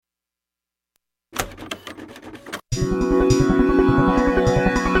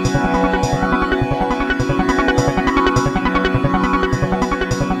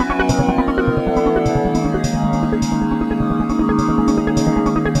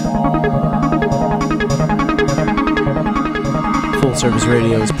Service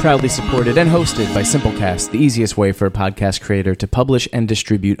Radio is proudly supported and hosted by Simplecast, the easiest way for a podcast creator to publish and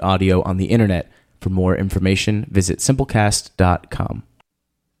distribute audio on the internet. For more information, visit simplecast.com.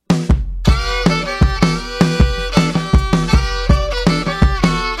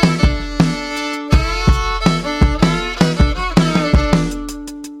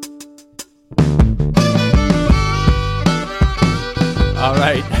 All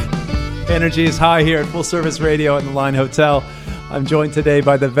right. Energy is high here at Full Service Radio at the Line Hotel. I'm joined today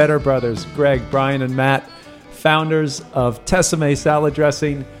by the Vetter brothers, Greg, Brian, and Matt, founders of Tessemae Salad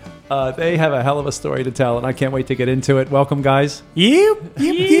Dressing. They have a hell of a story to tell, and I can't wait to get into it. Welcome, guys. Yep.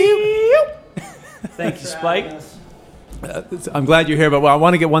 Thank you, Spike. I'm glad you're here, but I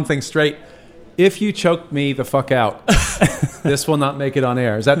want to get one thing straight. If you choke me the fuck out, this will not make it on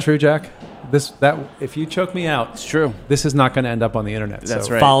air. Is that true, Jack? If you choke me out, It's true. this is not going to end up on the internet. That's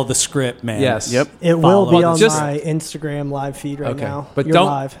so right. Follow the script, man. Yes. Yep. It will be on Just- my Instagram live feed right Okay. now. But You're don't-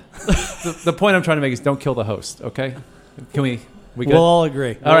 live. The point I'm trying to make is don't kill the host, okay? Can we good? We'll all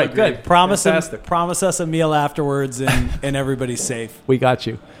agree. All right, good. Promise Fantastic. us a meal afterwards, and everybody's safe. We got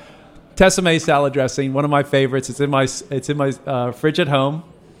you. Tessemae salad dressing, one of my favorites. It's in my fridge at home.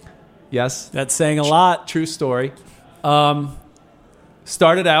 Yes, That's saying a lot. true story.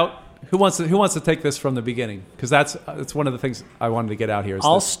 Started out. Who wants to take this from the beginning? Because that's one of the things I wanted to get out here.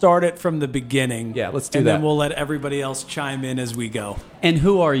 I'll start it from the beginning. Yeah, let's do and that. then we'll let everybody else chime in as we go. And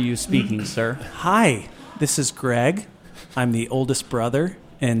who are you speaking, sir? Hi, this is Greg. I'm the oldest brother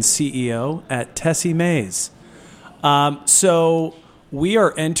and CEO at Tessemae. So we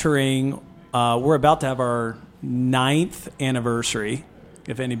are entering, we're about to have our 9th anniversary,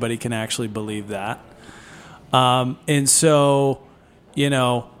 if anybody can actually believe that. And so,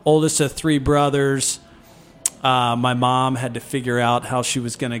 oldest of 3 brothers. My mom had to figure out how she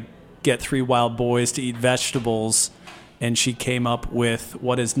was going to get 3 wild boys to eat vegetables, and she came up with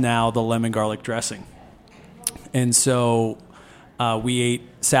what is now the lemon garlic dressing. And so we ate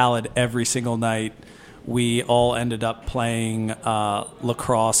salad every single night. We all ended up playing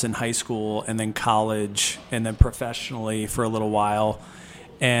lacrosse in high school and then college and then professionally for a little while.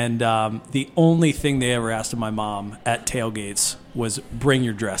 And the only thing they ever asked of my mom at tailgates was bring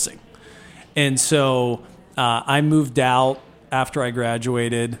your dressing. And so I moved out after I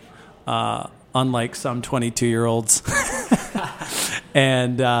graduated, unlike some 22-year-olds.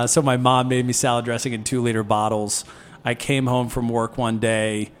 And so my mom made me salad dressing in 2-liter bottles. I came home from work one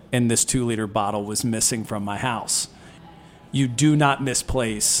day, and this 2-liter bottle was missing from my house. You do not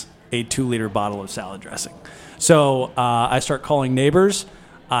misplace a 2-liter bottle of salad dressing. So I start calling neighbors.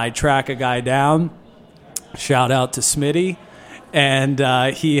 I track a guy down. Shout out to Smitty. And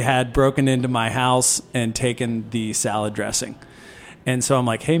he had broken into my house and taken the salad dressing. And so I'm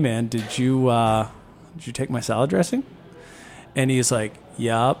like, hey, man, did you take my salad dressing? And he's like,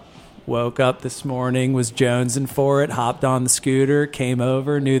 yup. Woke up this morning, was jonesing for it, hopped on the scooter, came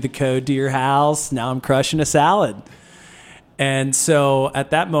over, knew the code to your house. Now I'm crushing a salad. And so at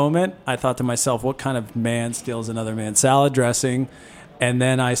that moment, I thought to myself, what kind of man steals another man's salad dressing? And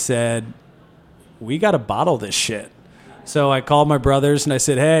then I said, we got to bottle this shit. So I called my brothers and I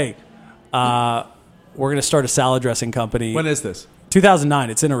said, hey, we're going to start a salad dressing company. When is this?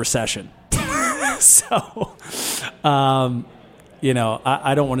 2009. It's in a recession. So, I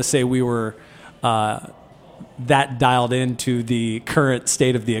don't want to say we were that dialed into the current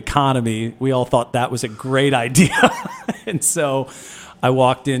state of the economy. We all thought that was a great idea. And so I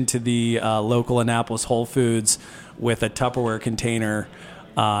walked into the local Annapolis Whole Foods with a Tupperware container,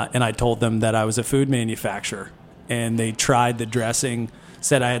 and I told them that I was a food manufacturer. And they tried the dressing,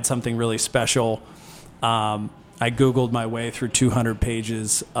 said I had something really special. I Googled my way through 200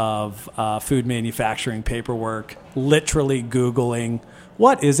 pages of food manufacturing paperwork, literally Googling,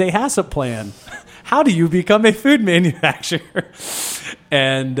 what is a HACCP plan? How do you become a food manufacturer?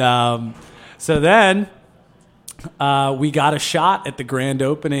 And so then we got a shot at the grand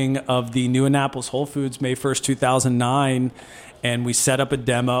opening of the new Annapolis Whole Foods May 1st, 2009, and we set up a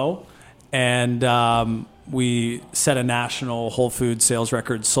demo, and we set a national Whole Foods sales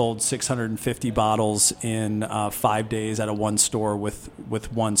record, sold 650 bottles in 5 days at a one store with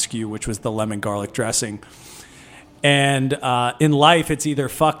one SKU, which was the lemon garlic dressing. And in life, it's either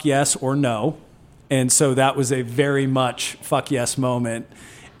fuck yes or no. And so that was a very much fuck yes moment.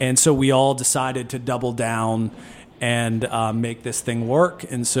 And so we all decided to double down and make this thing work.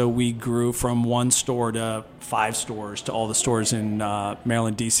 And so we grew from one store to 5 stores to all the stores in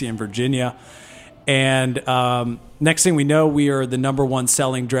Maryland, D.C., and Virginia. And next thing we know, we are the number one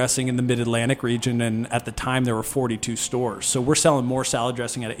selling dressing in the Mid-Atlantic region. And at the time, there were 42 stores. So we're selling more salad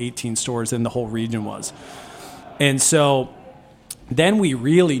dressing at 18 stores than the whole region was. And so then we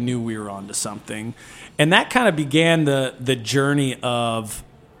really knew we were onto something. And that kind of began the journey of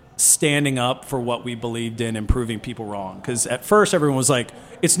standing up for what we believed in and proving people wrong. Because at first everyone was like,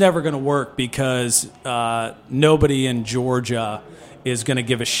 it's never going to work because nobody in Georgia is going to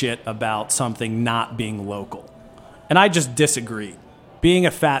give a shit about something not being local. And I just disagree. Being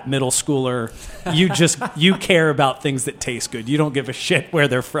a fat middle schooler, you care about things that taste good. You don't give a shit where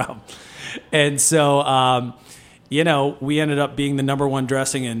they're from. And so, we ended up being the number one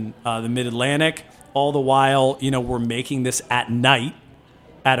dressing in the Mid-Atlantic. All the while, we're making this at night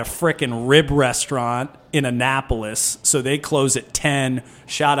at a frickin' rib restaurant in Annapolis. So they close at 10.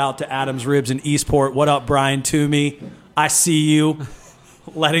 Shout out to Adam's Ribs in Eastport. What up, Brian Toomey? I see you.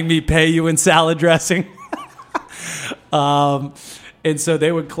 Letting me pay you in salad dressing. And so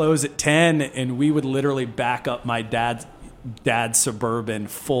they would close at 10, and we would literally back up my dad's Suburban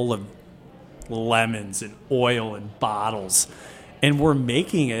full of lemons and oil and bottles. And we're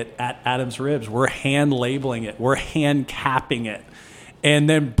making it at Adam's Ribs. We're hand labeling it. We're hand capping it. And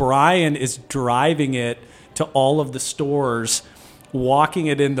then Brian is driving it to all of the stores, walking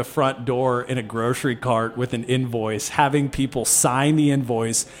it in the front door in a grocery cart with an invoice, having people sign the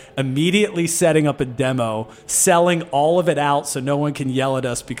invoice, immediately setting up a demo, selling all of it out so no one can yell at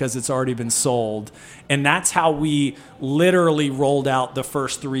us because it's already been sold. And that's how we literally rolled out the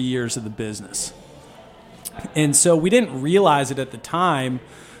first 3 years of the business. And so we didn't realize it at the time,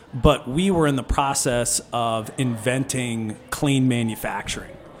 but we were in the process of inventing clean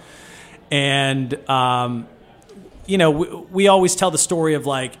manufacturing. And, we always tell the story of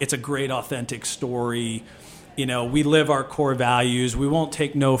like, it's a great, authentic story. We live our core values. We won't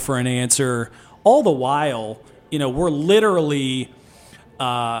take no for an answer. All the while, we're literally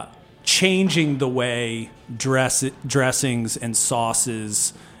changing the way dressings and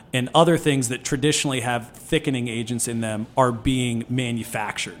sauces and other things that traditionally have thickening agents in them are being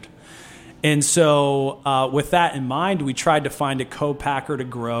manufactured. And so with that in mind, we tried to find a co-packer to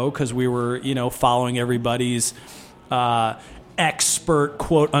grow because we were, following everybody's expert,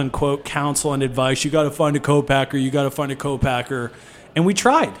 quote unquote, counsel and advice. You got to find a co-packer. You got to find a co-packer. And we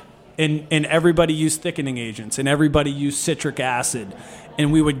tried. And everybody used thickening agents and everybody used citric acid.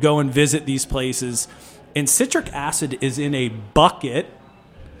 And we would go and visit these places. And citric acid is in a bucket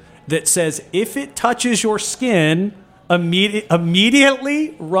that says if it touches your skin,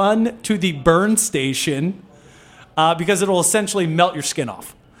 immediately run to the burn station because it'll essentially melt your skin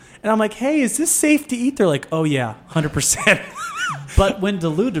off. And I'm like, hey, is this safe to eat? They're like, oh, yeah, 100%. But when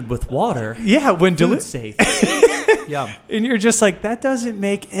diluted with water, yeah, when diluted, safe. Yeah. And you're just like, that doesn't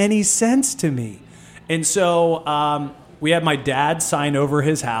make any sense to me. And so we had my dad sign over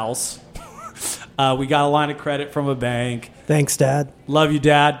his house. We got a line of credit from a bank. Thanks, Dad. Love you,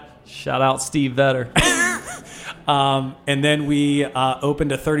 Dad. Shout out Steve Vetter. And then we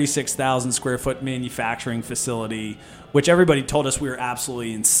opened a 36,000 square foot manufacturing facility, which everybody told us we were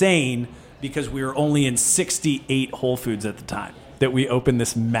absolutely insane because we were only in 68 Whole Foods at the time that we opened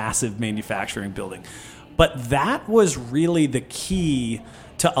this massive manufacturing building. But that was really the key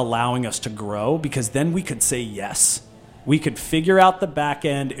to allowing us to grow because then we could say yes. We could figure out the back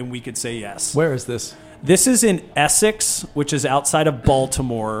end and we could say yes. Where is this? This is in Essex, which is outside of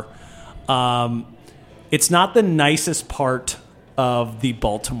Baltimore. It's not the nicest part of the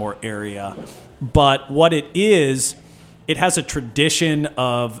Baltimore area, but what it is, it has a tradition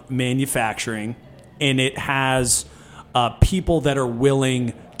of manufacturing, and it has people that are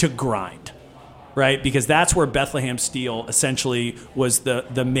willing to grind, right? Because that's where Bethlehem Steel essentially was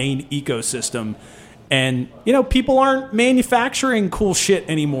the main ecosystem. And, people aren't manufacturing cool shit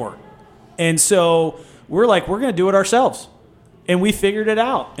anymore. And so we're like, we're going to do it ourselves. And we figured it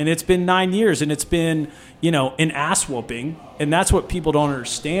out. And it's been 9 years, and it's been, an ass whooping. And that's what people don't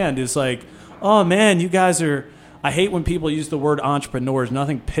understand is like, oh, man, you guys are... I hate when people use the word entrepreneurs.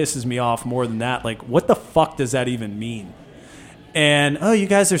 Nothing pisses me off more than that. Like, what the fuck does that even mean? And, oh, you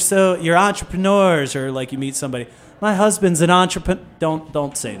guys are you're entrepreneurs. Or like you meet somebody, my husband's an entrepreneur.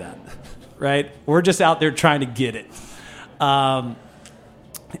 Don't say that, right? We're just out there trying to get it.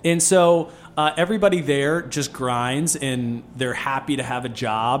 And so everybody there just grinds, and they're happy to have a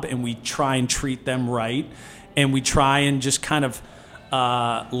job, and we try and treat them right. And we try and just kind of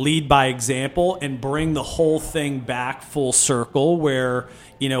lead by example and bring the whole thing back full circle where,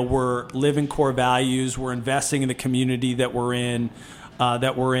 we're living core values, we're investing in the community that we're in,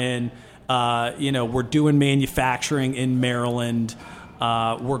 we're doing manufacturing in Maryland,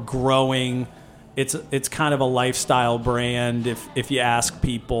 we're growing. It's kind of a lifestyle brand if you ask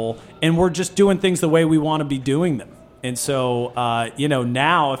people, and we're just doing things the way we want to be doing them. And so,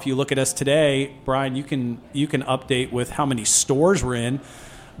 now if you look at us today, Brian, you can update with how many stores we're in.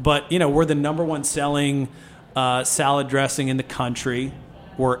 But, we're the number one selling salad dressing in the country.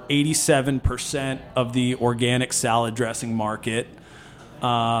 We're 87% of the organic salad dressing market.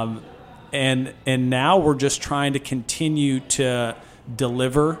 And now we're just trying to continue to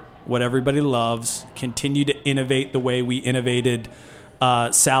deliver what everybody loves, continue to innovate the way we innovated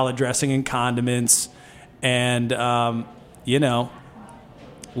salad dressing and condiments, and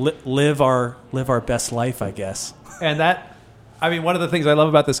live our best life, I guess. And one of the things I love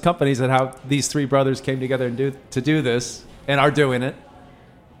about this company is that how these three brothers came together and do this and are doing it.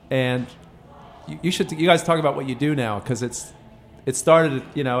 And you guys talk about what you do now, because it started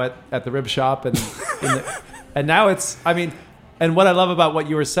at the rib shop and now it's and what I love about what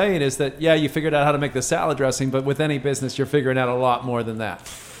you were saying is that you figured out how to make the salad dressing, but with any business you're figuring out a lot more than that.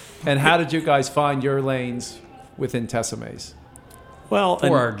 And how did you guys find your lanes within Tessemae's? Well,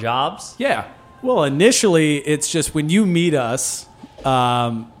 for our jobs? Yeah. Well, initially, it's just when you meet us,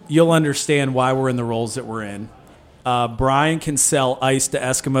 you'll understand why we're in the roles that we're in. Brian can sell ice to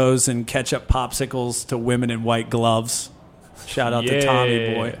Eskimos and ketchup popsicles to women in white gloves. Shout out to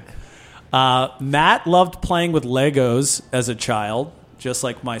Tommy Boy. Matt loved playing with Legos as a child, just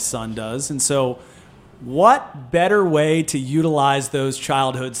like my son does. And so what better way to utilize those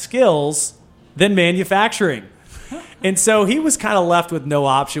childhood skills than manufacturing? And so he was kind of left with no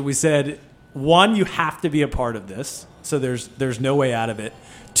option. We said, 1, you have to be a part of this, so there's no way out of it.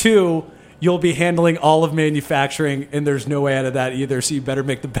 2, you'll be handling all of manufacturing, and there's no way out of that either, so you better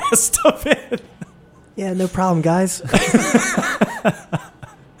make the best of it. Yeah, no problem, guys.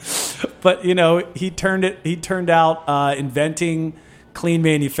 But he turned out inventing clean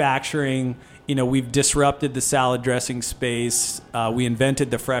manufacturing. We've disrupted the salad dressing space. We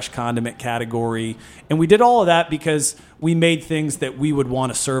invented the fresh condiment category. And we did all of that because we made things that we would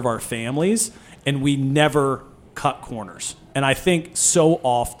want to serve our families, and we never cut corners. And I think so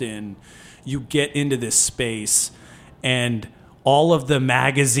often you get into this space and all of the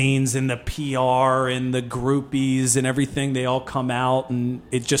magazines and the PR and the groupies and everything, they all come out and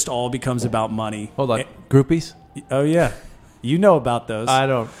it just all becomes about money. Hold on. Groupies? Oh, yeah. You know about those. I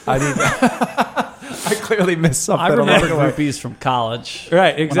don't. I clearly missed something. I remember groupies from college.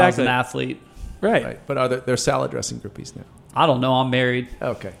 Right, exactly. When I was an athlete. Right. But they're salad dressing groupies now? I don't know. I'm married.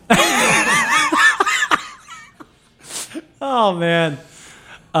 Okay. Oh, man.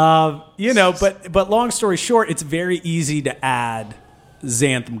 But long story short, it's very easy to add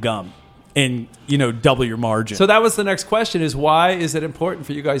xanthan gum and, double your margin. So that was the next question, is why is it important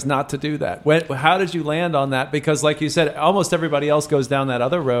for you guys not to do that? How did you land on that? Because like you said, almost everybody else goes down that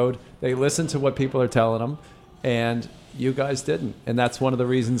other road. They listen to what people are telling them, and you guys didn't. And that's one of the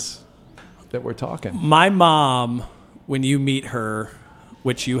reasons that we're talking. My mom, when you meet her,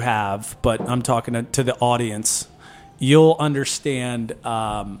 which you have, but I'm talking to the audience, you'll understand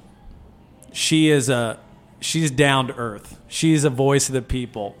she's down to earth. She's a voice of the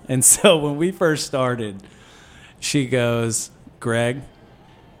people. And so when we first started, she goes, Greg,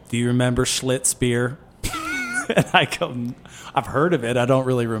 do you remember Schlitz beer? And I go, I've heard of it. I don't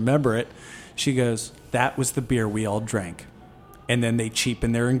really remember it. She goes, that was the beer we all drank. And then they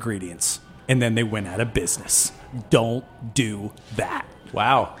cheapened their ingredients. And then they went out of business. Don't do that.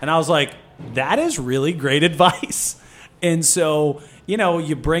 Wow. And I was like, that is really great advice. And so,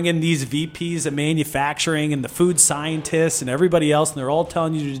 you bring in these VPs of manufacturing and the food scientists and everybody else, and they're all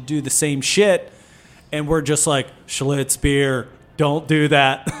telling you to do the same shit. And we're just like, Schlitz beer, don't do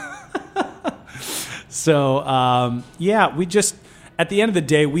that. So, we just, at the end of the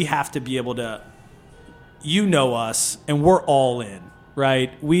day, we have to be able to, us, and we're all in,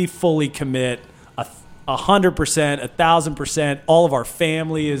 right? We fully commit 100%, 1,000%. All of our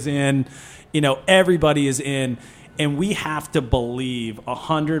family is in, everybody is in. And we have to believe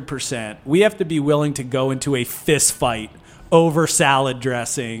 100%. We have to be willing to go into a fist fight over salad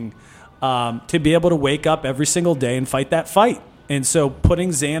dressing to be able to wake up every single day and fight that fight. And so putting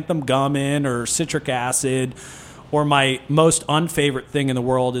xanthan gum in or citric acid, or my most unfavorite thing in the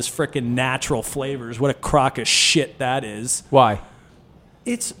world is frickin' natural flavors. What a crock of shit that is. Why?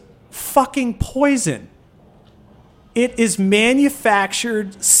 It's fucking poison. It is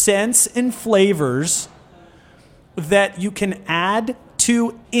manufactured scents and flavors that you can add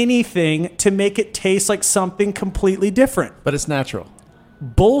to anything to make it taste like something completely different. But it's natural.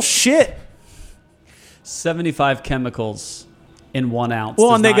 Bullshit. 75 chemicals in 1 ounce.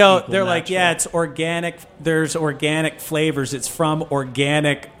 Well, and they're natural. like, yeah, it's organic. There's organic flavors. It's from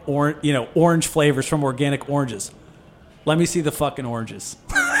organic, orange flavors from organic oranges. Let me see the fucking oranges.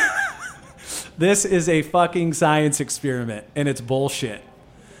 This is a fucking science experiment, and it's bullshit.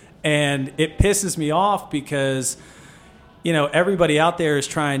 And it pisses me off because, everybody out there is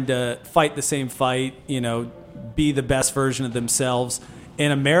trying to fight the same fight, be the best version of themselves.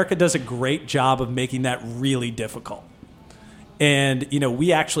 And America does a great job of making that really difficult. And,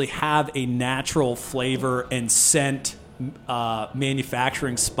 we actually have a natural flavor and scent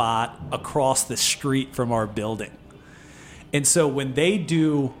manufacturing spot across the street from our building. And so when they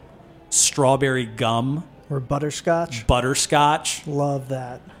do strawberry gum Or butterscotch. Love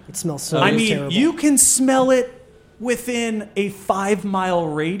that. It smells so terrible. you can smell it within a 5-mile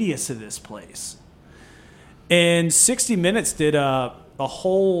radius of this place. And 60 Minutes did a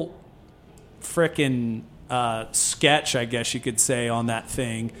whole frickin' sketch, I guess you could say, on that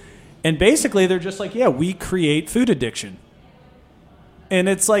thing. And basically they're just like, yeah, we create food addiction. And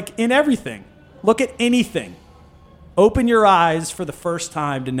it's like in everything. Look at anything. Open your eyes for the first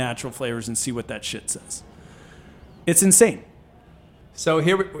time to natural flavors and see what that shit says. It's insane. So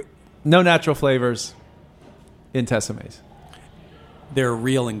no natural flavors in Tesame's. They're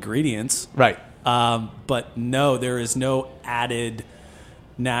real ingredients. Right. But no, there is no added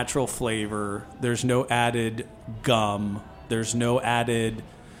natural flavor. There's no added gum. There's no added...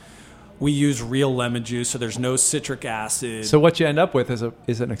 We use real lemon juice, so there's no citric acid. So what you end up with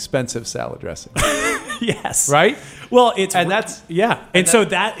is an expensive salad dressing. Yes. Right? Well, so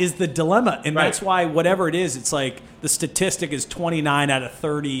that is the dilemma. And Right. that's why whatever it is, it's like the statistic is 29 out of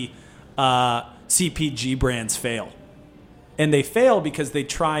 30 CPG brands fail. And they fail because they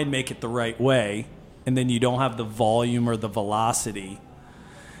try and make it the right way, and then you don't have the volume or the velocity.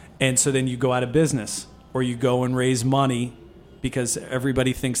 And so then you go out of business, or you go and raise money because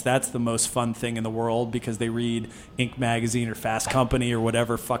everybody thinks that's the most fun thing in the world because they read Inc. magazine or Fast Company or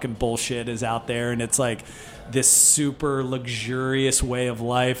whatever fucking bullshit is out there. And it's like this super luxurious way of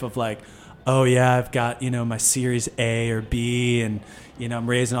life of like, oh yeah, I've got, my Series A or B and, I'm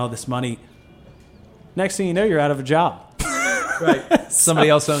raising all this money. Next thing you know, you're out of a job. Right. Somebody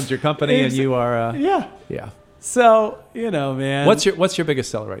else owns your company and you are... Yeah. Yeah. So, man. What's your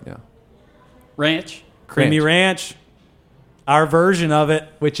biggest seller right now? Ranch. Creamy Ranch. Our version of it.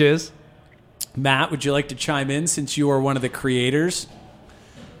 Which is? Matt, would you like to chime in since you are one of the creators?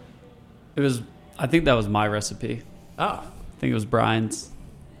 I think that was my recipe. Oh. I think it was Brian's.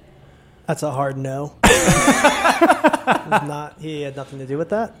 That's a hard no. He had nothing to do with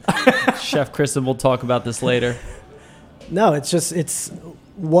that. Chef Kristen will talk about this later. No, it's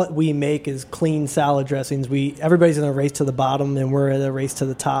what we make is clean salad dressings. Everybody's in a race to the bottom, and we're at a race to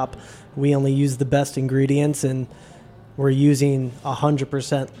the top. We only use the best ingredients, and we're using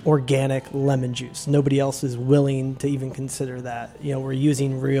 100% organic lemon juice. Nobody else is willing to even consider that. We're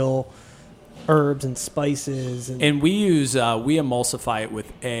using real herbs and spices. And we emulsify it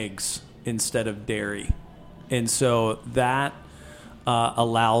with eggs instead of dairy. And so that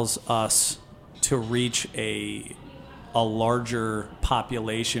allows us to reach a larger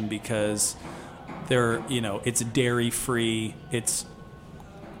population because it's dairy free.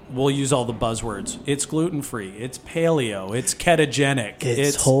 We'll use all the buzzwords. It's gluten-free. It's paleo. It's ketogenic.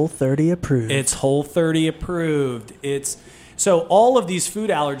 It's Whole30 approved. It's Whole30 approved. So all of these food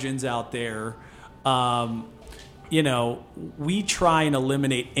allergens out there, we try and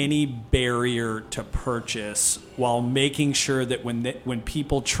eliminate any barrier to purchase while making sure that when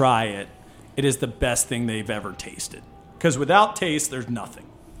people try it, it is the best thing they've ever tasted. Because without taste, there's nothing.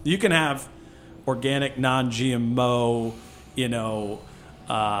 You can have organic, non-GMO,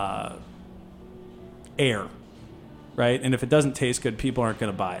 air, right? And if it doesn't taste good, people aren't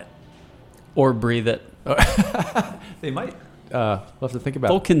going to buy it. Or breathe it. They might. We'll have to think about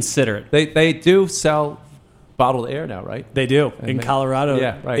They'll it. consider it. They do sell bottled air now, right? They do. And in Colorado,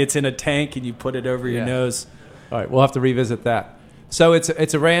 yeah, right. It's in a tank and you put it over your nose. All right, we'll have to revisit that. So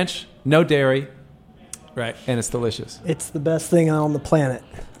it's a ranch, no dairy, Right. and it's delicious. It's the best thing on the planet,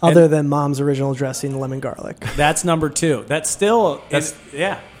 other than Mom's original dressing, lemon garlic. That's number 2. That's still,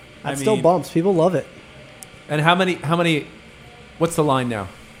 yeah. That still bumps. People love it. And how many? What's the line now?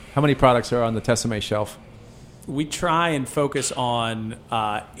 How many products are on the Tessemae shelf? We try and focus on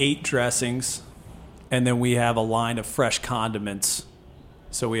 8 dressings, and then we have a line of fresh condiments.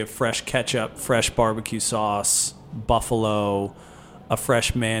 So we have fresh ketchup, fresh barbecue sauce, buffalo, a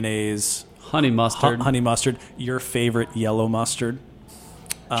fresh mayonnaise, Honey mustard. honey mustard, your favorite yellow mustard.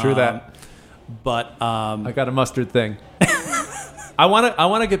 True that. But I got a mustard thing. I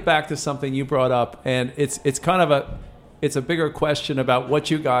want to get back to something you brought up, and it's kind of a bigger question about what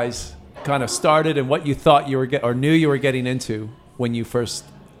you guys kind of started and what you thought you were or knew you were getting into when you first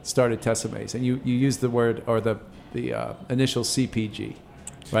started Tessemae's, and you used the word or the initial CPG,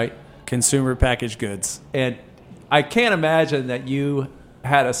 right? Consumer packaged goods. And I can't imagine that you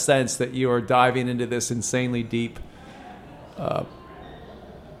had a sense that you were diving into this insanely deep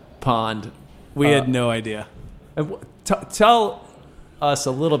pond. We had no idea. And tell us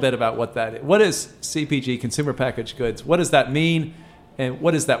a little bit about what that is. What is CPG, consumer packaged goods? What does that mean, and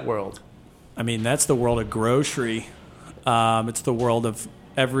what is that world? I mean, that's the world of grocery. It's the world of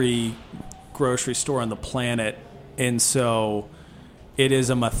every grocery store on the planet. And so it is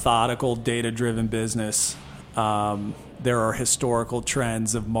a methodical, data-driven business. There are historical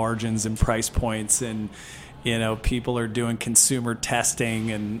trends of margins and price points, and people are doing consumer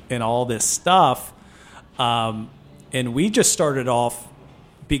testing and all this stuff. And we just started off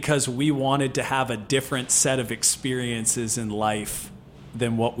because we wanted to have a different set of experiences in life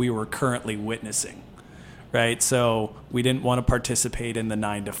than what we were currently witnessing, right? So we didn't want to participate in the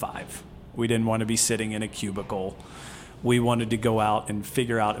 9-to-5. We didn't want to be sitting in a cubicle. We wanted to go out and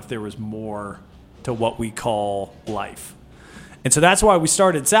figure out if there was more to what we call life. And so that's why we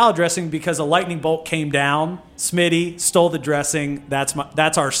started salad dressing, because a lightning bolt came down. Smitty stole the dressing.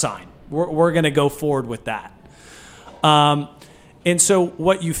 That's our sign. We're going to go forward with that. And so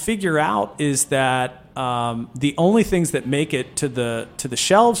what you figure out is that the only things that make it to the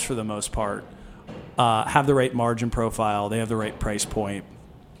shelves for the most part have the right margin profile, they have the right price point,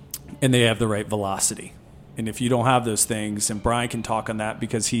 and they have the right velocity. And if you don't have those things, and Brian can talk on that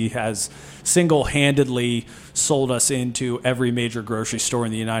because he has single-handedly sold us into every major grocery store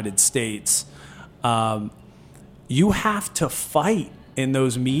in the United States, you have to fight in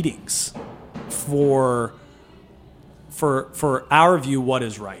those meetings for our view what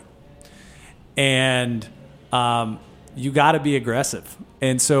is right. And you got to be aggressive.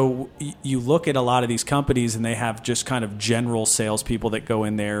 And so you look at a lot of these companies and they have just kind of general salespeople that go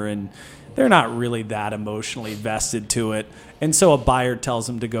in there and they're not really that emotionally vested to it. And so a buyer tells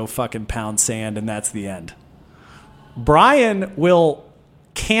them to go fucking pound sand, and that's the end. Brian will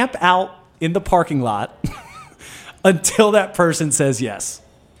camp out in the parking lot until that person says yes.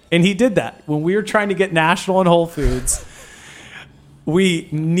 And he did that. When we were trying to get national and Whole Foods, we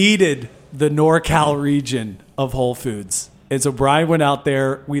needed the NorCal region of Whole Foods. And so Brian went out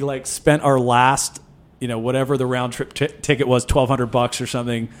there. We spent our last, whatever the round trip ticket was, $1,200 or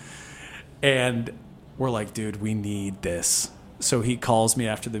something. And we're like, dude, we need this. So he calls me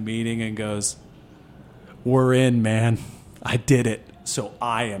after the meeting and goes, we're in, man. I did it. So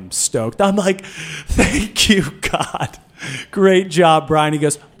I am stoked. I'm like, thank you, God. Great job, Brian. He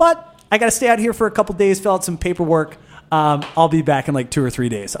goes, but I got to stay out here for a couple days, fill out some paperwork. I'll be back in 2 or 3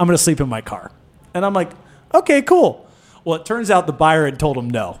 days. I'm going to sleep in my car. And I'm like, okay, cool. Well, it turns out the buyer had told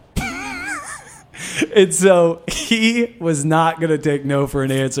him no. And so he was not going to take no for an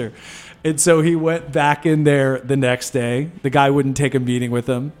answer. And so he went back in there the next day. The guy wouldn't take a meeting with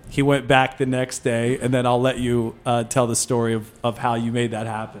him. He went back the next day, and then I'll let you tell the story of how you made that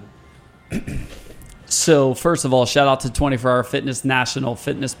happen. So first of all, shout out to 24 Hour Fitness National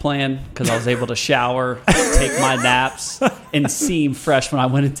Fitness Plan, because I was able to shower, take my naps, and seem fresh when I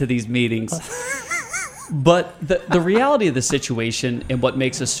went into these meetings. But the reality of the situation and what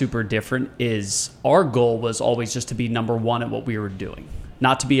makes us super different is our goal was always just to be number one at what we were doing.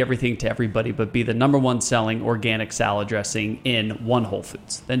 Not to be everything to everybody, but be the number one selling organic salad dressing in 1 Whole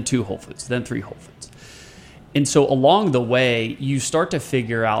Foods, then 2 Whole Foods, then 3 Whole Foods. And so along the way, you start to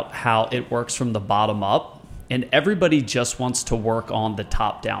figure out how it works from the bottom up, and everybody just wants to work on the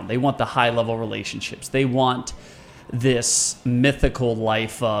top down. They want the high level relationships. They want this mythical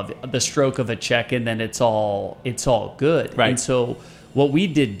life of the stroke of a check and then it's all good. Right. And so what we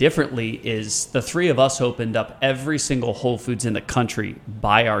did differently is the 3 of us opened up every single Whole Foods in the country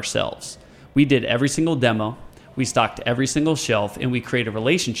by ourselves. We did every single demo. We stocked every single shelf, and we created a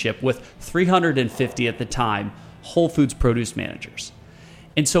relationship with 350 at the time Whole Foods produce managers.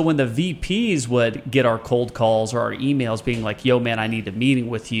 And so when the VPs would get our cold calls or our emails being like, yo, man, I need a meeting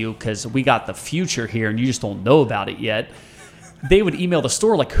with you because we got the future here and you just don't know about it yet, they would email the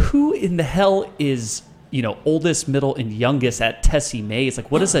store like, who in the hell is, oldest, middle, and youngest at Tessie Mae? It's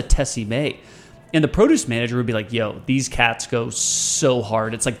like, what is a Tessie Mae? And the produce manager would be like, yo, these cats go so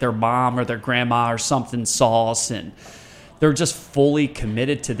hard. It's like their mom or their grandma or something sauce. And they're just fully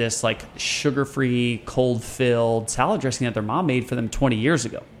committed to this sugar-free, cold-filled salad dressing that their mom made for them 20 years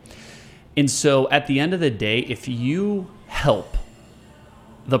ago. And so at the end of the day, if you help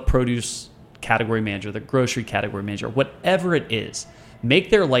the produce category manager, the grocery category manager, whatever it is, make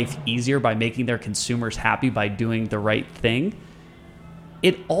their life easier by making their consumers happy by doing the right thing,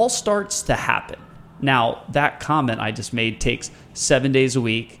 it all starts to happen. Now, that comment I just made takes 7 days a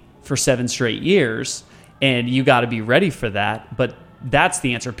week for 7 straight years, and you got to be ready for that. But That's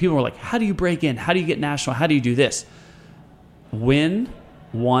the answer. People were like, how do you break in? How do you get national? How do you do this? Win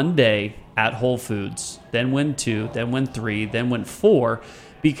one day at Whole Foods, then win 2, then win 3, then win 4,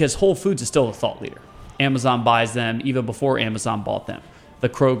 because Whole Foods is still the thought leader. Amazon buys them even before Amazon bought them. The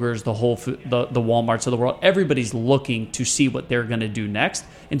Krogers, the Whole Food, the Walmarts of the world, everybody's looking to see what they're going to do next.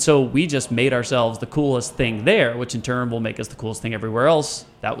 And so we just made ourselves the coolest thing there, which in turn will make us the coolest thing everywhere else.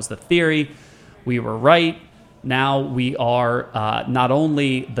 That was the theory. We were right. Now we are not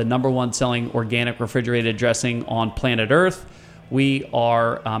only the number one selling organic refrigerated dressing on planet Earth, we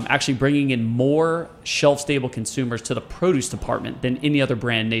are actually bringing in more shelf-stable consumers to the produce department than any other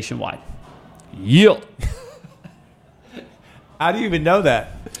brand nationwide. Yield. How do you even know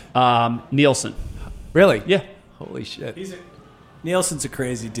that? Nielsen. Really? Yeah. Holy shit. Nielsen's a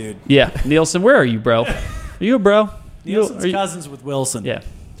crazy dude. Yeah. Nielsen, where are you, bro? Are you a bro? Nielsen's Are you- cousins with Wilson. Yeah.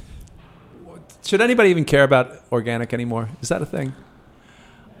 Should anybody even care about organic anymore? Is that a thing?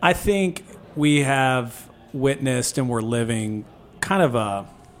 I think we have witnessed and we're living kind of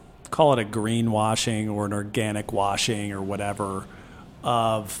call it a greenwashing or an organic washing or whatever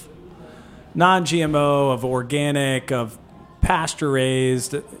of non-GMO, of organic, of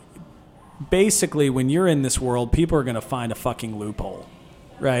pasture-raised. Basically, when you're in this world, people are going to find a fucking loophole,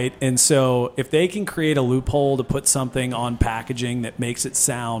 right? And so if they can create a loophole to put something on packaging that makes it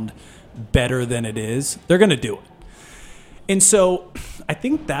sound better than it is, they're going to do it. And so I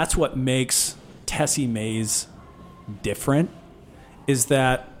think that's what makes Tessie Mae's different, is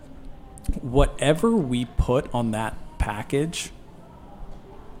that whatever we put on that package,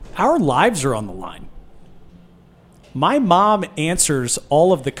 our lives are on the line. My mom answers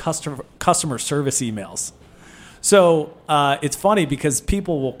all of the customer service emails. So it's funny because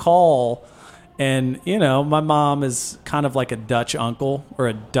people will call and, you know, my mom is kind of like a Dutch uncle or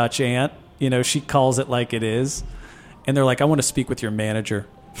a Dutch aunt. You know, she calls it like it is. And they're like, I want to speak with your manager.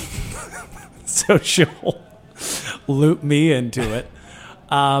 So she'll loop me into it.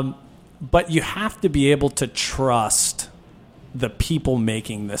 But you have to be able to trust the people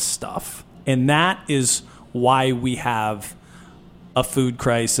making this stuff. And that is why we have a food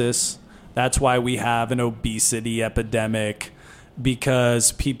crisis. That's why we have an obesity epidemic,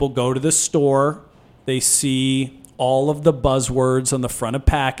 because people go to the store, they see all of the buzzwords on the front of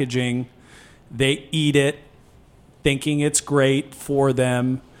packaging, they eat it thinking it's great for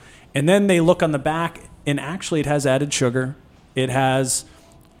them, and then they look on the back and actually it has added sugar. It has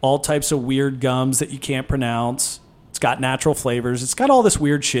all types of weird gums that you can't pronounce. It's got natural flavors. It's got all this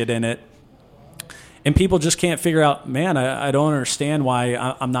weird shit in it. And people just can't figure out, man, I don't understand why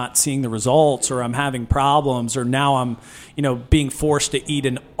I'm not seeing the results, or I'm having problems, or now I'm, you know, being forced to eat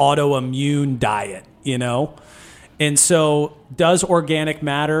an autoimmune diet, you know? And so does organic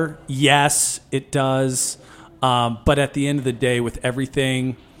matter? Yes, it does. But at the end of the day, with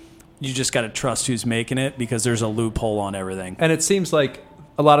everything, you just got to trust who's making it, because there's a loophole on everything. And it seems like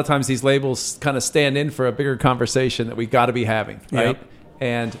a lot of times these labels kind of stand in for a bigger conversation that we got to be having, right? Yep.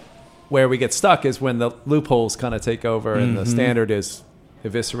 And where we get stuck is when the loopholes kind of take over and the standard is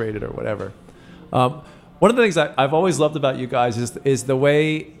eviscerated or whatever. One of the things I've always loved about you guys is the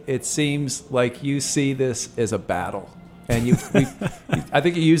way it seems like you see this as a battle. And I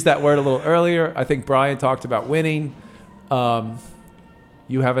think you used that word a little earlier. I think Brian talked about winning.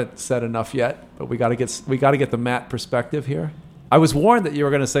 You haven't said enough yet, but we got to get the Matt perspective here. I was warned that you were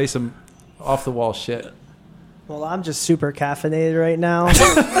going to say some off the wall shit. Well, I'm just super caffeinated right now.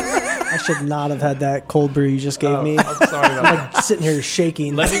 I should not have had that cold brew you just gave me. I'm sorry about that. I'm sitting here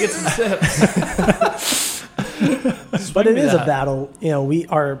shaking. Let me get some sips. But it is a battle. You know,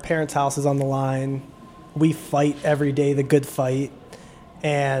 our parents' house is on the line. We fight every day, the good fight.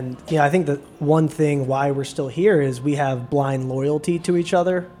 And, you know, I think that one thing why we're still here is we have blind loyalty to each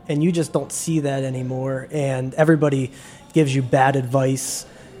other, and you just don't see that anymore. And everybody gives you bad advice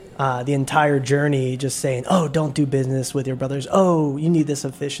the entire journey, just saying, oh, don't do business with your brothers. Oh, you need this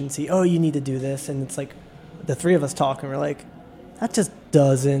efficiency. Oh, you need to do this. And it's like the three of us talking, we're like, that just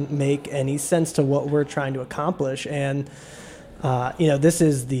doesn't make any sense to what we're trying to accomplish. And, you know, this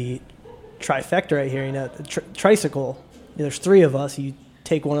is the trifecta right here. You know, the tricycle. You know, there's three of us. You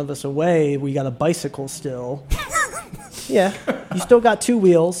take one of us away, we got a bicycle still. Yeah, you still got two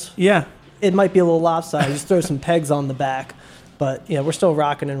wheels. Yeah. It might be a little lopsided. Just throw some pegs on the back. But, you know, we're still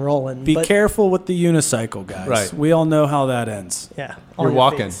rocking and rolling. Be careful with the unicycle, guys. Right. We all know how that ends. Yeah. You're on your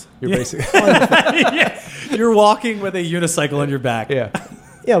walking. face. You're basically... Yeah. You're walking with a unicycle on your back. Yeah.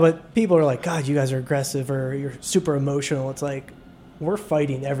 Yeah, but people are like, God, you guys are aggressive or you're super emotional. It's like, we're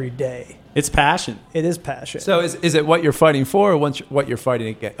fighting every day. It's passion. It is passion. So is it what you're fighting for, or what you're fighting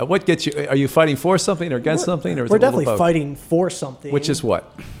against? What gets you? Are you fighting for something or against something, or is we're it a little definitely both? fighting for something. Which is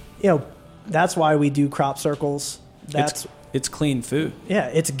what? That's why we do crop circles. It's clean food. Yeah,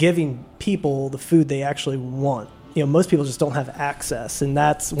 it's giving people the food they actually want. Most people just don't have access, and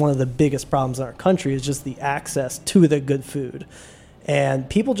that's one of the biggest problems in our country is just the access to the good food. And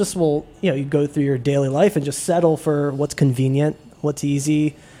people just will, you go through your daily life and just settle for what's convenient, what's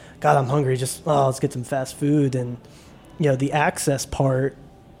easy. God, I'm hungry. Let's get some fast food. And, the access part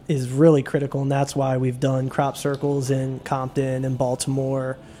is really critical, and that's why we've done crop circles in Compton and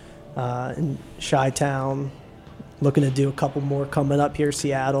Baltimore, in Chi-Town. Looking to do a couple more coming up here,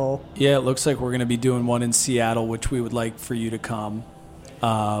 Seattle. Yeah, it looks like we're going to be doing one in Seattle, which we would like for you to come.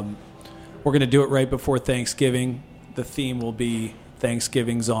 We're going to do it right before Thanksgiving. The theme will be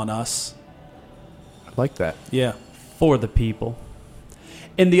Thanksgiving's on us. I like that. Yeah. For the people.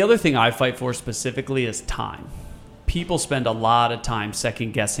 And the other thing I fight for specifically is time. People spend a lot of time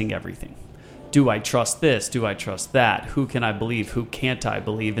second guessing everything. Do I trust this? Do I trust that? Who can I believe? Who can't I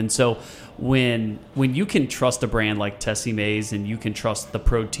believe? And so when you can trust a brand like Tessie Mae's and you can trust the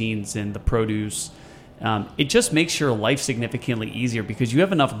proteins and the produce, it just makes your life significantly easier because you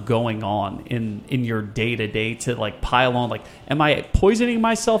have enough going on in your day-to-day to like pile on. Like, am I poisoning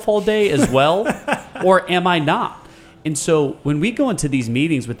myself all day as well? Or am I not? And so when we go into these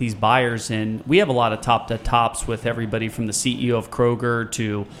meetings with these buyers, and we have a lot of top-to-tops with everybody from the CEO of Kroger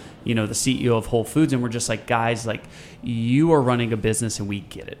to, the CEO of Whole Foods, and we're just like, guys, like, you are running a business and we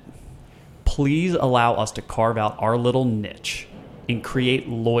get it. Please allow us to carve out our little niche and create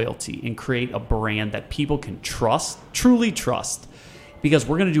loyalty and create a brand that people can trust, truly trust, because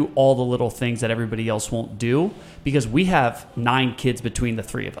we're going to do all the little things that everybody else won't do because we have 9 kids between the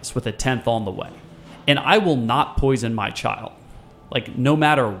 3 of us with a 10th on the way. And I will not poison my child, like no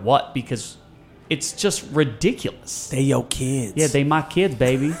matter what, because it's just ridiculous. They your kids. Yeah, they my kids,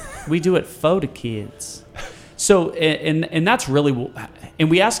 baby. We do it for the kids. So, and that's really,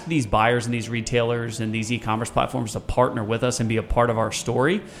 and we ask these buyers and these retailers and these e-commerce platforms to partner with us and be a part of our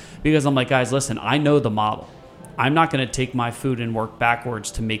story, because I'm like, guys, listen, I know the model. I'm not going to take my food and work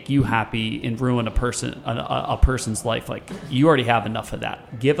backwards to make you happy and ruin a person's life. Like, you already have enough of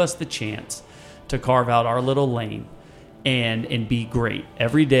that. Give us the chance to carve out our little lane and be great.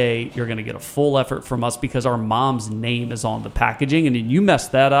 Every day you're going to get a full effort from us because our mom's name is on the packaging, and then you mess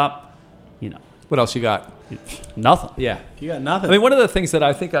that up, What else you got? nothing. Yeah. You got nothing. I mean, one of the things that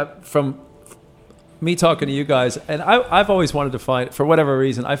I think from me talking to you guys, and I've always wanted to find, for whatever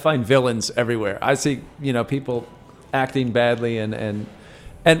reason, I find villains everywhere. I see, people acting badly, and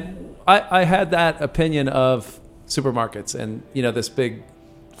I had that opinion of supermarkets and, this big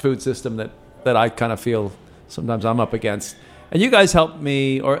food system that I kind of feel sometimes I'm up against. And you guys helped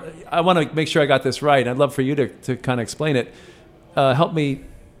me, or I want to make sure I got this right. I'd love for you to kind of explain it. Help me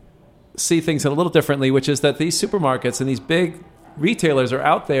see things a little differently, which is that these supermarkets and these big retailers are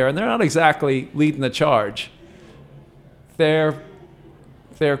out there and they're not exactly leading the charge. They're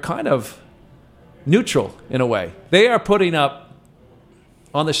kind of neutral in a way. They are putting up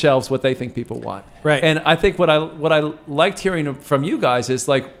on the shelves what they think people want. Right. And I think what I liked hearing from you guys is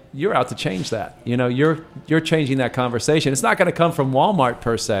like, you're out to change that. You're changing that conversation. It's not going to come from Walmart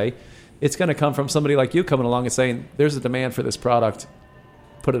per se. It's going to come from somebody like you coming along and saying, there's a demand for this product.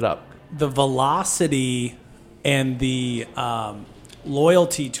 Put it up. The velocity and the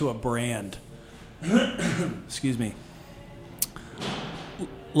loyalty to a brand, excuse me,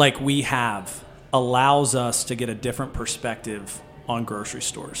 like we have, allows us to get a different perspective on grocery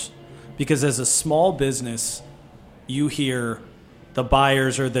stores. Because as a small business, you hear the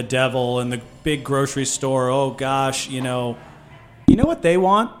buyers are the devil and the big grocery store, oh gosh, you know what they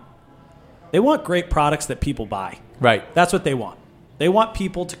want? They want great products that people buy. Right. That's what they want. They want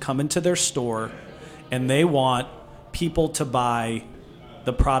people to come into their store and they want people to buy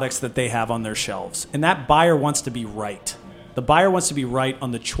the products that they have on their shelves. And that buyer wants to be right. The buyer wants to be right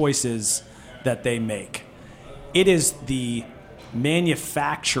on the choices that they make. It is the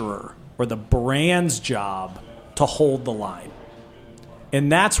manufacturer or the brand's job to hold the line.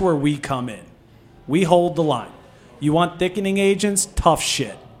 And that's where we come in. We hold the line. You want thickening agents? Tough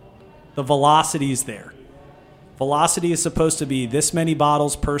shit. The velocity is there. Velocity is supposed to be this many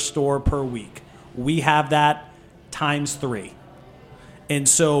bottles per store per week. We have that times 3. And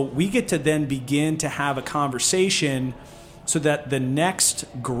so we get to then begin to have a conversation so that the next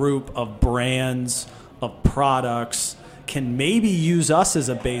group of brands, of products, can maybe use us as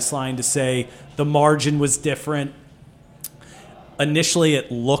a baseline to say the margin was different. Initially,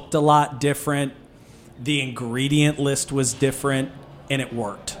 it looked a lot different. The ingredient list was different. and it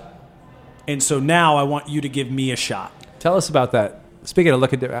worked. And so now I want you to give me a shot. Tell us about that. Speaking of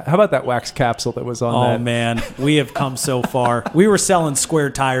looking different, how about that wax capsule that was on Oh, that? man. We have come so far. We were selling square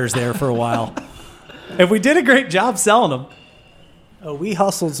tires there for a while. And we did a great job selling them. Oh, we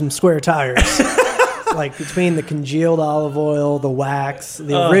hustled some square tires. Like between the congealed olive oil, the wax,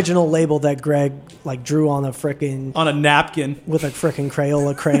 the original label that Greg like drew on a frickin' On a napkin. with a frickin'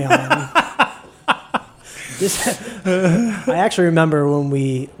 Crayola crayon. I actually remember when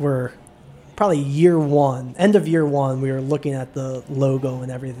we were probably end of year one, we were looking at the logo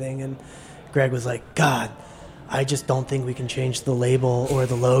and everything, and Greg was like, God, I just don't think we can change the label or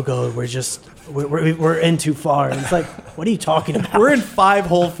the logo. We're in too far. And it's like, what are you talking about? We're in 5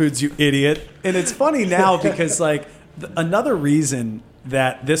 Whole Foods, you idiot. And it's funny now because, like, another reason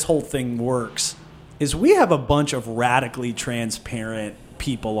that this whole thing works is we have a bunch of radically transparent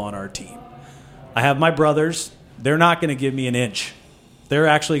people on our team. I have my brothers. They're not going to give me an inch. They're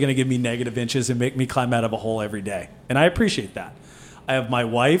actually going to give me negative inches and make me climb out of a hole every day. And I appreciate that. I have my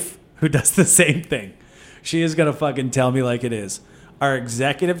wife who does the same thing. She is going to fucking tell me like it is. Our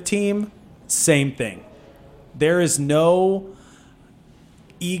executive team, same thing. There is no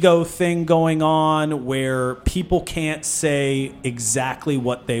ego thing going on where people can't say exactly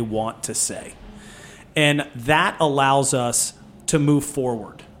what they want to say. And that allows us to move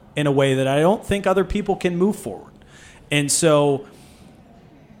forward in a way that I don't think other people can move forward. And so,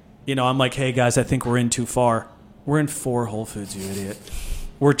 you know, I'm like, hey, guys, I think we're in too far. We're in 4 Whole Foods, you idiot.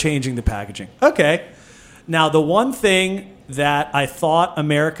 We're changing the packaging. Okay. Now, the one thing that I thought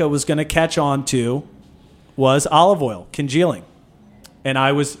America was going to catch on to was olive oil congealing. And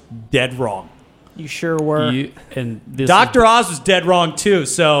I was dead wrong. You sure were. Dr. Oz was dead wrong, too.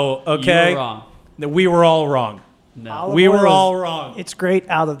 So, okay. You were wrong. We were all wrong. No. Olive We oil were is- all wrong. It's great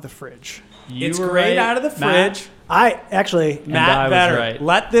out of the fridge. You It's were great right. out of the Matt, fridge. I actually, Matt I was Vetter. right.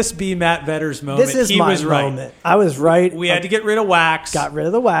 Let this be Matt Vetter's moment. this is he my was right. moment. I was right. We had to get rid of wax. got rid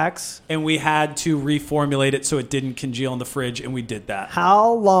of the wax. And we had to reformulate it so it didn't congeal in the fridge, and we did that.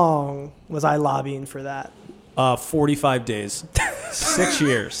 How long was I lobbying for that? 45 days. 6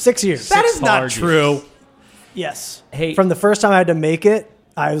 years. 6 years. That is not hard true. Yes. Hey. From the first time I had to make it,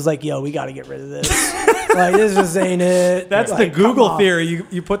 I was like, yo, we got to get rid of this. Like, this just ain't it. That's Like, the come Google on. theory.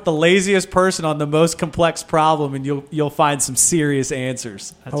 You put the laziest person on the most complex problem, and you'll find some serious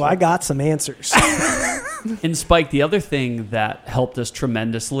answers. I got some answers. And Spike, the other thing that helped us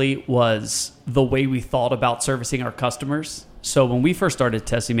tremendously was the way we thought about servicing our customers. So when we first started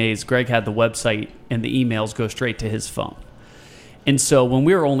Tessie Mae's, Greg had the website and the emails go straight to his phone. And so when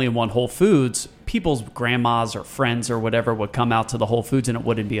we were only in one Whole Foods, people's grandmas or friends or whatever would come out to the Whole Foods and it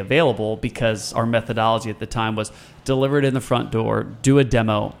wouldn't be available because our methodology at the time was deliver it in the front door, do a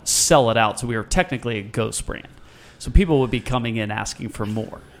demo, sell it out. So we were technically a ghost brand. So people would be coming in asking for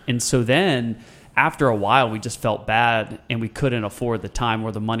more. And so then after a while, we just felt bad and we couldn't afford the time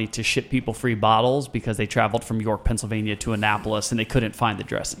or the money to ship people free bottles because they traveled from York, Pennsylvania to Annapolis and they couldn't find the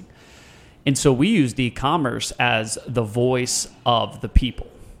dressing. And so we used e-commerce as the voice of the people.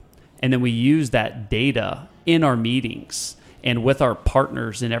 And then we use that data in our meetings and with our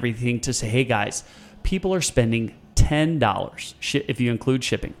partners and everything to say, hey guys, people are spending $10, if you include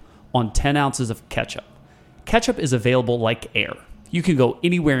shipping, on 10 ounces of ketchup. Ketchup is available like air. You can go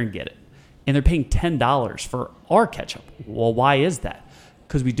anywhere and get it. And they're paying $10 for our ketchup. Well, why is that?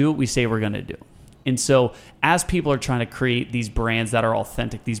 Because we do what we say we're going to do. And so as people are trying to create these brands that are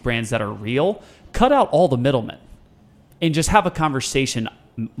authentic, these brands that are real, cut out all the middlemen and just have a conversation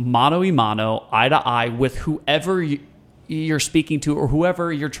mano a mano, eye to eye with whoever you're speaking to or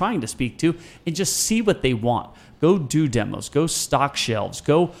whoever you're trying to speak to and just see what they want. Go do demos, go stock shelves,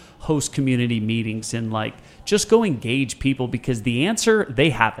 go host community meetings and just go engage people because the answer, they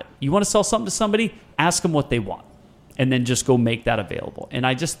have it. You want to sell something to somebody, ask them what they want. And then just go make that available. And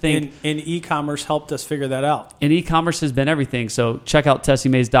I just think... And e-commerce helped us figure that out. And e-commerce has been everything. So check out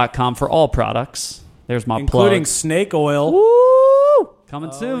TessieMays.com for all products. There's my Including plug. snake oil. Woo!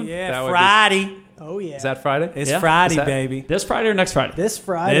 Coming soon. Yeah, That would be- Friday. Oh, yeah. Is that Friday? It's Yeah. Friday, Is that- baby. This Friday or next Friday? This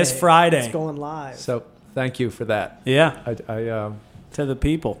Friday. This Friday. It's going live. So thank you for that. Yeah, I to the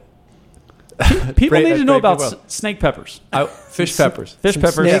people. People Great- need to know great about goodwill. snake peppers. Fish peppers. Fish Some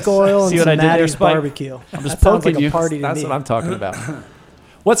peppers. snake oil See and what I some did there, Maddie's Spike? barbecue. I'm just That sounds poking like you. a party to That's me. what I'm talking about.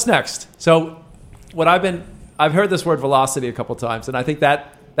 What's next? So I've heard this word velocity a couple times, and I think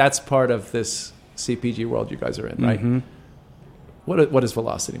that's part of this CPG world you guys are in, right? Mm-hmm. What does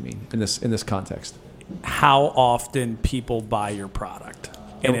velocity mean in this context? How often people buy your product.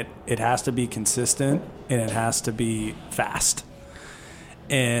 And it has to be consistent and it has to be fast.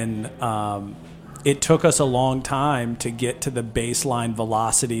 And it took us a long time to get to the baseline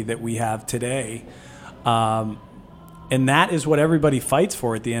velocity that we have today. And that is what everybody fights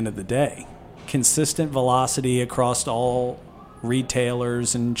for at the end of the day. Consistent velocity across all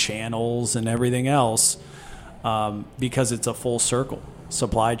retailers and channels and everything else, because it's a full circle.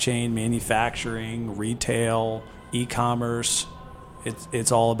 Supply chain, manufacturing, retail, e-commerce,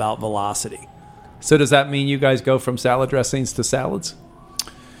 it's all about velocity. So does that mean you guys go from salad dressings to salads?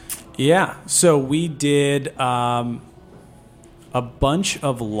 Yeah. So we did a bunch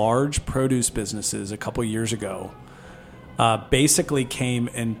of large produce businesses a couple years ago basically came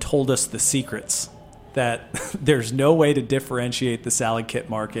and told us the secrets that there's no way to differentiate the salad kit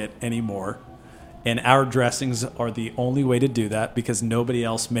market anymore. And our dressings are the only way to do that because nobody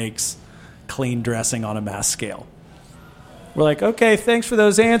else makes clean dressing on a mass scale. We're like, okay, thanks for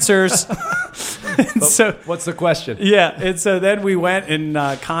those answers. So what's the question? Yeah, and so then we went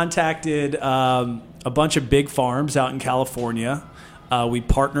and contacted a bunch of big farms out in California. We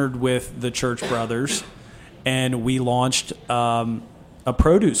partnered with the Church Brothers, and we launched a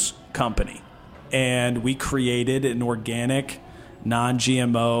produce company. And we created an organic,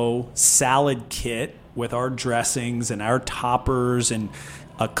 non-GMO salad kit with our dressings and our toppers and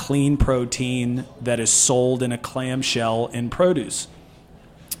a clean protein that is sold in a clamshell in produce.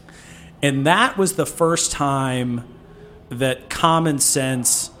 And that was the first time that common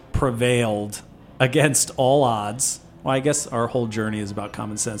sense prevailed against all odds. Well, I guess our whole journey is about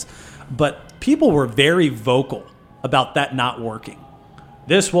common sense. But people were very vocal about that not working.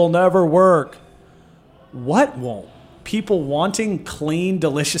 This will never work. What won't? People wanting clean,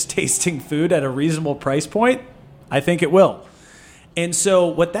 delicious tasting food at a reasonable price point? I think it will. And so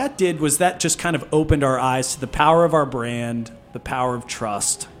what that did was that just kind of opened our eyes to the power of our brand, the power of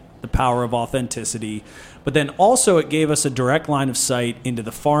trust, the power of authenticity. But then also it gave us a direct line of sight into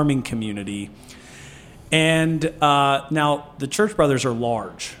the farming community. And now the Church Brothers are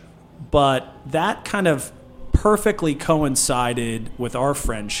large, but that kind of perfectly coincided with our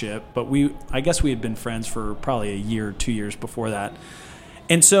friendship. But I guess we had been friends for probably a year or 2 years before that.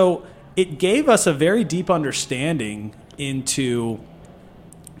 And so it gave us a very deep understanding into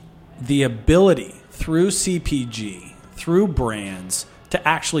the ability through CPG, through brands, to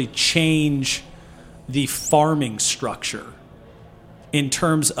actually change the farming structure in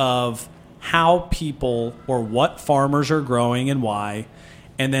terms of how people or what farmers are growing and why,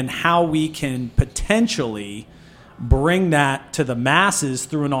 and then how we can potentially bring that to the masses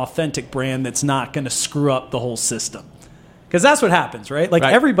through an authentic brand that's not going to screw up the whole system. Because that's what happens, right? Like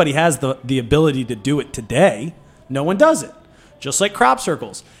everybody has the ability to do it today. No one does it. Just like crop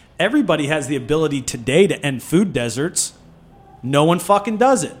circles. Everybody has the ability today to end food deserts. No one fucking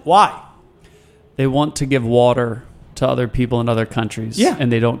does it. Why? They want to give water to other people in other countries. Yeah.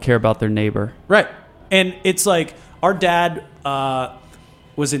 And they don't care about their neighbor. Right. And it's like our dad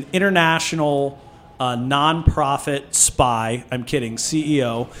was an international nonprofit spy. I'm kidding,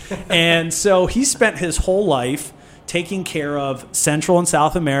 CEO. And so he spent his whole life taking care of Central and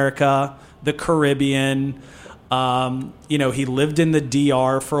South America, the Caribbean. He lived in the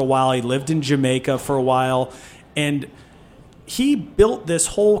DR for a while. He lived in Jamaica for a while. And he built this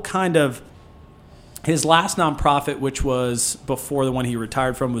whole kind of, his last nonprofit, which was before the one he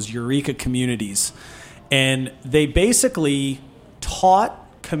retired from, was Eureka Communities. And they basically taught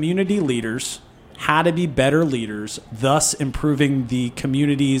community leaders how to be better leaders, thus improving the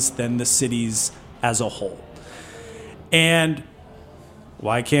communities than the cities as a whole. And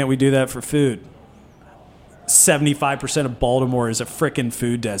why can't we do that for food? 75% of Baltimore is a frickin'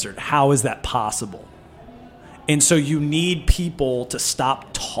 food desert. How is that possible? And so you need people to stop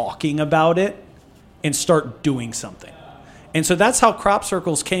talking about it and start doing something. And so that's how Crop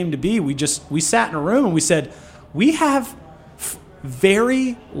Circles came to be. We sat in a room and we said, we have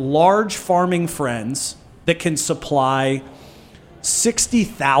very large farming friends that can supply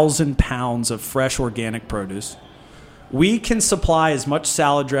 60,000 pounds of fresh organic produce. We can supply as much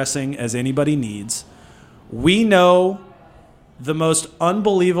salad dressing as anybody needs. We know the most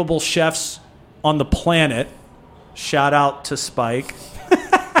unbelievable chefs on the planet. Shout out to Spike.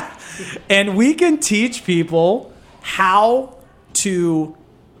 And we can teach people how to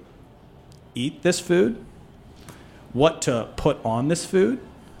eat this food, what to put on this food,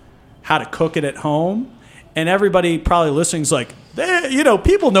 how to cook it at home. And everybody probably listening is like,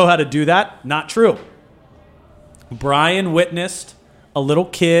 people know how to do that. Not true. Brian witnessed a little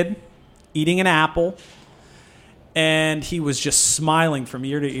kid eating an apple, and he was just smiling from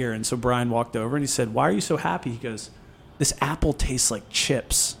ear to ear. And so Brian walked over and he said, "Why are you so happy?" He goes, "This apple tastes like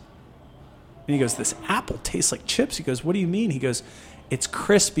chips." And he goes, "This apple tastes like chips?" He goes, "What do you mean?" He goes, "It's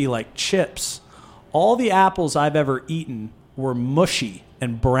crispy like chips. all the apples I've ever eaten were mushy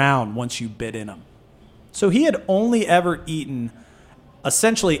and brown once you bit in them. So he had only ever eaten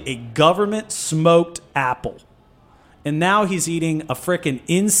essentially a government smoked apple. And now he's eating a frickin'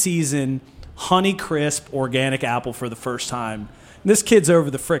 in-season Honeycrisp organic apple for the first time. And this kid's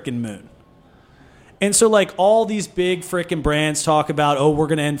over the frickin' moon. And so like all these big frickin' brands talk about, oh, we're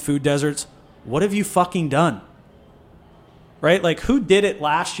going to end food deserts. What have you fucking done? Right? Like who did it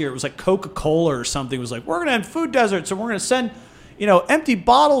last year? It was like Coca-Cola or something. It was like, we're going to end food deserts and we're going to send, empty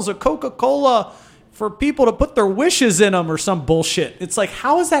bottles of Coca-Cola for people to put their wishes in them or some bullshit. It's like,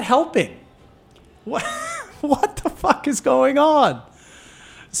 how is that helping? What the fuck is going on?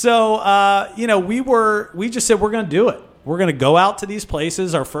 So, we just said we're going to do it. We're going to go out to these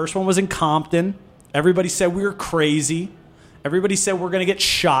places. Our first one was in Compton. Everybody said we were crazy. Everybody said we're going to get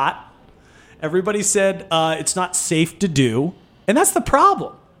shot. Everybody said it's not safe to do. And that's the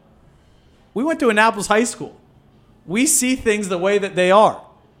problem. We went to Annapolis High School. We see things the way that they are.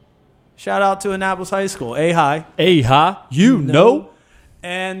 Shout out to Annapolis High School. A-hi. A-ha. You know.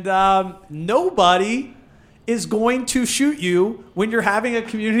 And nobody is going to shoot you when you're having a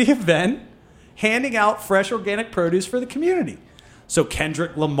community event handing out fresh organic produce for the community. So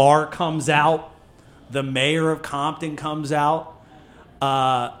Kendrick Lamar comes out. The mayor of Compton comes out.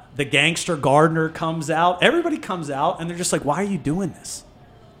 The gangster gardener comes out. Everybody comes out, and they're just like, why are you doing this?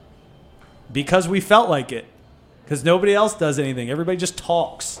 Because we felt like it. Because nobody else does anything. Everybody just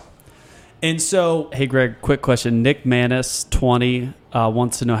talks. And so... Hey, Greg, quick question. Nick Manis, 20,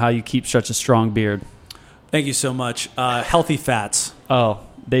 wants to know how you keep such a strong beard. Thank you so much. Healthy fats. Oh,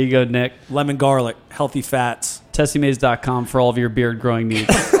 there you go, Nick. Lemon garlic. Healthy fats. TessieMays.com for all of your beard growing needs.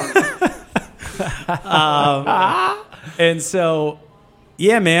 And so,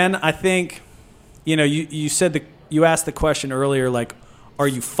 yeah, man, I think, you said you asked the question earlier, like, are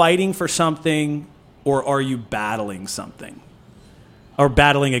you fighting for something or are you battling something? Or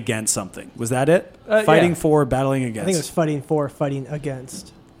battling against something. Was that it? Fighting for, battling against. I think it was fighting for, fighting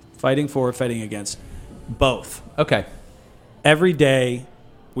against. Fighting for, fighting against. Both. Okay. Every day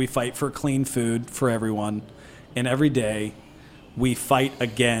we fight for clean food for everyone. And every day we fight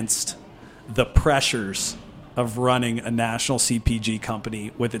against the pressures of running a national CPG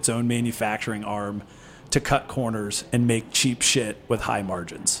company with its own manufacturing arm to cut corners and make cheap shit with high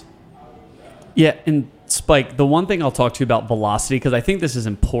margins. Yeah, and Spike, the one thing I'll talk to you about velocity, because I think this is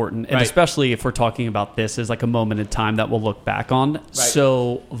important, and Right. especially if we're talking about this as like a moment in time that we'll look back on.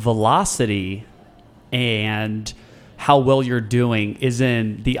 So velocity and how well you're doing is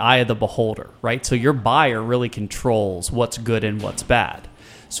in the eye of the beholder, right? So your buyer really controls what's good and what's bad.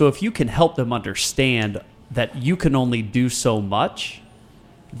 So if you can help them understand that you can only do so much,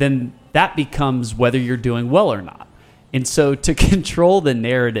 then that becomes whether you're doing well or not. And so to control the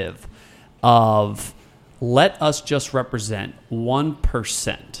narrative of let us just represent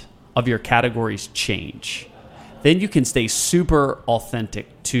 1% of your category's change, then you can stay super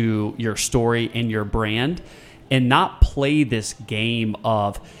authentic to your story and your brand and not play this game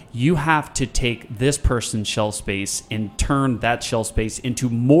of you have to take this person's shelf space and turn that shelf space into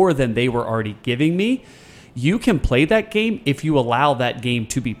more than they were already giving me. You can play that game if you allow that game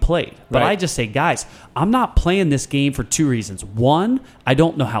to be played. But I just say, guys, I'm not playing this game for two reasons. One, I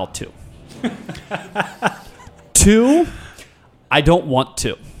don't know how to. Two, I don't want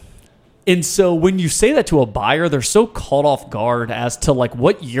to. And so when you say that to a buyer, they're so caught off guard as to like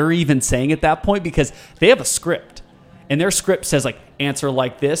what you're even saying at that point because they have a script. And their script says like answer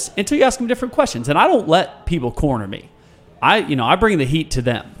like this until you ask them different questions. And I don't let people corner me. I bring the heat to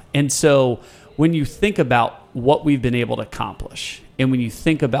them. And so when you think about what we've been able to accomplish and when you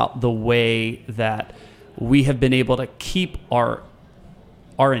think about the way that we have been able to keep the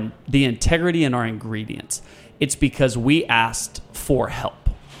integrity in our ingredients, it's because we asked for help.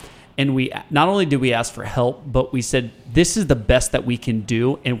 And we not only did we ask for help, but we said, this is the best that we can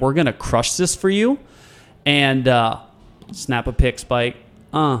do, and we're going to crush this for you. And snap a pic, Spike.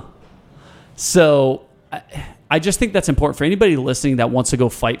 So I just think that's important for anybody listening that wants to go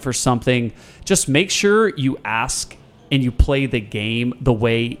fight for something. Just make sure you ask and you play the game the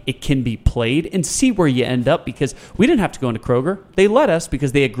way it can be played and see where you end up, because we didn't have to go into Kroger. They let us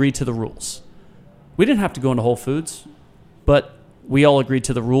because they agreed to the rules. We didn't have to go into Whole Foods, but we all agreed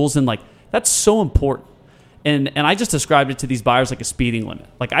to the rules, and like that's so important. And I just described it to these buyers like a speeding limit.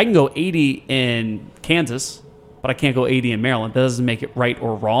 Like I can go 80 in Kansas, but I can't go 80 in Maryland. That doesn't make it right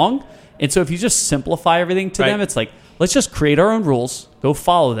or wrong. And so if you just simplify everything to them, it's like, let's just create our own rules, go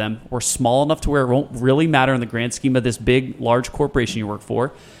follow them. We're small enough to where it won't really matter in the grand scheme of this big, large corporation you work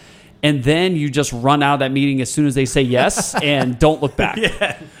for. And then you just run out of that meeting as soon as they say yes and don't look back.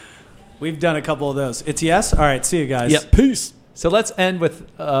 We've done a couple of those. It's yes? All right, see you guys. Yep. Peace. So let's end with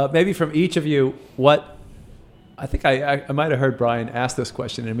maybe from each of you what I think I might have heard Brian ask this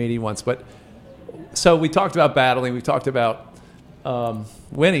question in a meeting once, but so we talked about battling, we talked about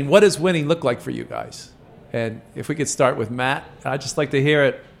winning. What does winning look like for you guys? And if we could start with Matt, I'd just like to hear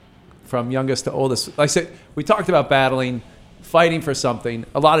it from youngest to oldest. Like I said, we talked about battling, fighting for something,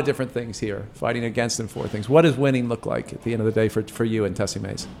 a lot of different things here, fighting against and for things. What does winning look like at the end of the day for you and Tessie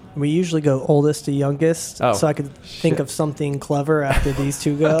Mays? We usually go oldest to youngest, so I could think of something clever after these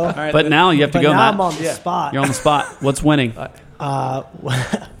two go. All right, But now you have to But go, now Matt. I'm on the spot. You're on the spot. What's winning?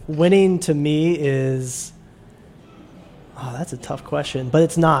 Winning to me is... Oh, that's a tough question, but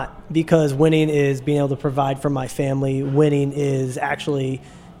it's not, because winning is being able to provide for my family. Winning is actually,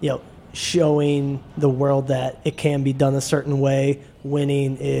 showing the world that it can be done a certain way.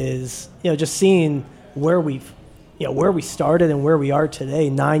 Winning is, just seeing where we started and where we are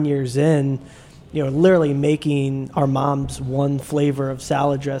today, 9 years in, literally making our mom's one flavor of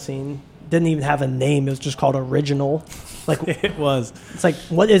salad dressing. Didn't even have a name. It was just called Original. Like it was. It's like,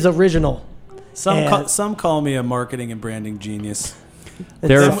 what is original? Some call me a marketing and branding genius.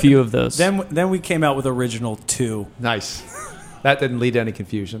 There are a few of those. Then we came out with Original 2. Nice. That didn't lead to any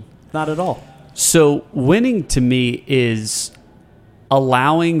confusion. Not at all. So winning to me is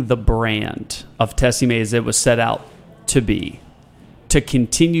allowing the brand of Tessie Mays that was set out to be to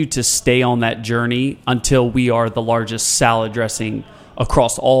continue to stay on that journey until we are the largest salad dressing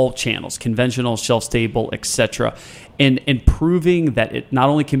across all channels, conventional, shelf-stable, etc. And proving that it not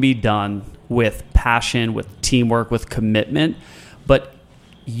only can be done with passion, with teamwork, with commitment, but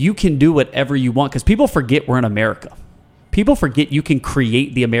you can do whatever you want, because people forget we're in America. People forget you can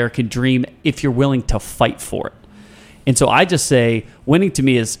create the American dream if you're willing to fight for it. And so I just say winning to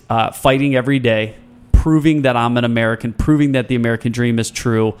me is fighting every day, proving that I'm an American, proving that the American dream is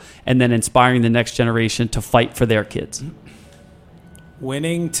true, and then inspiring the next generation to fight for their kids.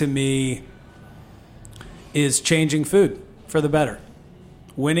 Winning to me is changing food for the better.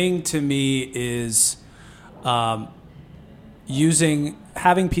 Winning to me is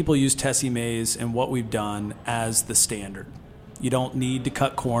having people use Tessie Mays and what we've done as the standard. You don't need to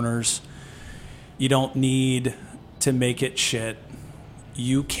cut corners. You don't need to make it shit.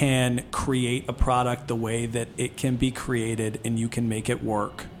 You can create a product the way that it can be created, and you can make it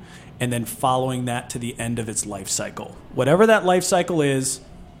work. And then following that to the end of its life cycle. Whatever that life cycle is,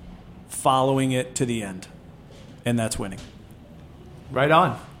 following it to the end. And that's winning. Right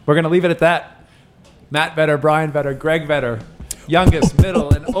on. We're going to leave it at that. Matt Vetter, Brian Vetter, Greg Vetter, youngest,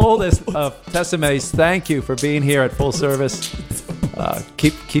 middle, and oldest of Tessie Mays. Thank you for being here at Full Service.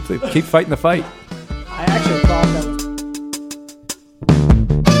 Keep fighting the fight. I actually thought that was...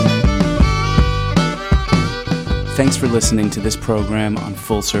 Thanks for listening to this program on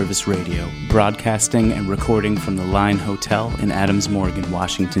Full Service Radio, broadcasting and recording from the Line Hotel in Adams Morgan,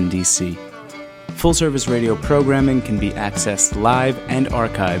 Washington, D.C. Full Service Radio programming can be accessed live and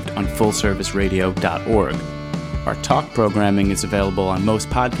archived on fullserviceradio.org. Our talk programming is available on most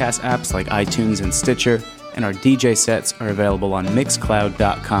podcast apps like iTunes and Stitcher, and our DJ sets are available on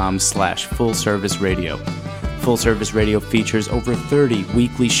mixcloud.com/fullserviceradio. Full Service Radio features over 30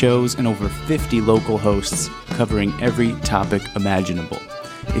 weekly shows and over 50 local hosts covering every topic imaginable.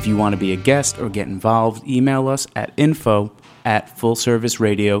 If you want to be a guest or get involved, email us at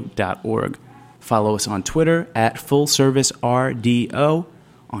info@fullserviceradio.org. Follow us on Twitter at FullServiceRDO,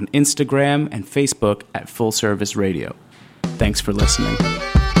 on Instagram and Facebook at Full Service Radio. Thanks for listening.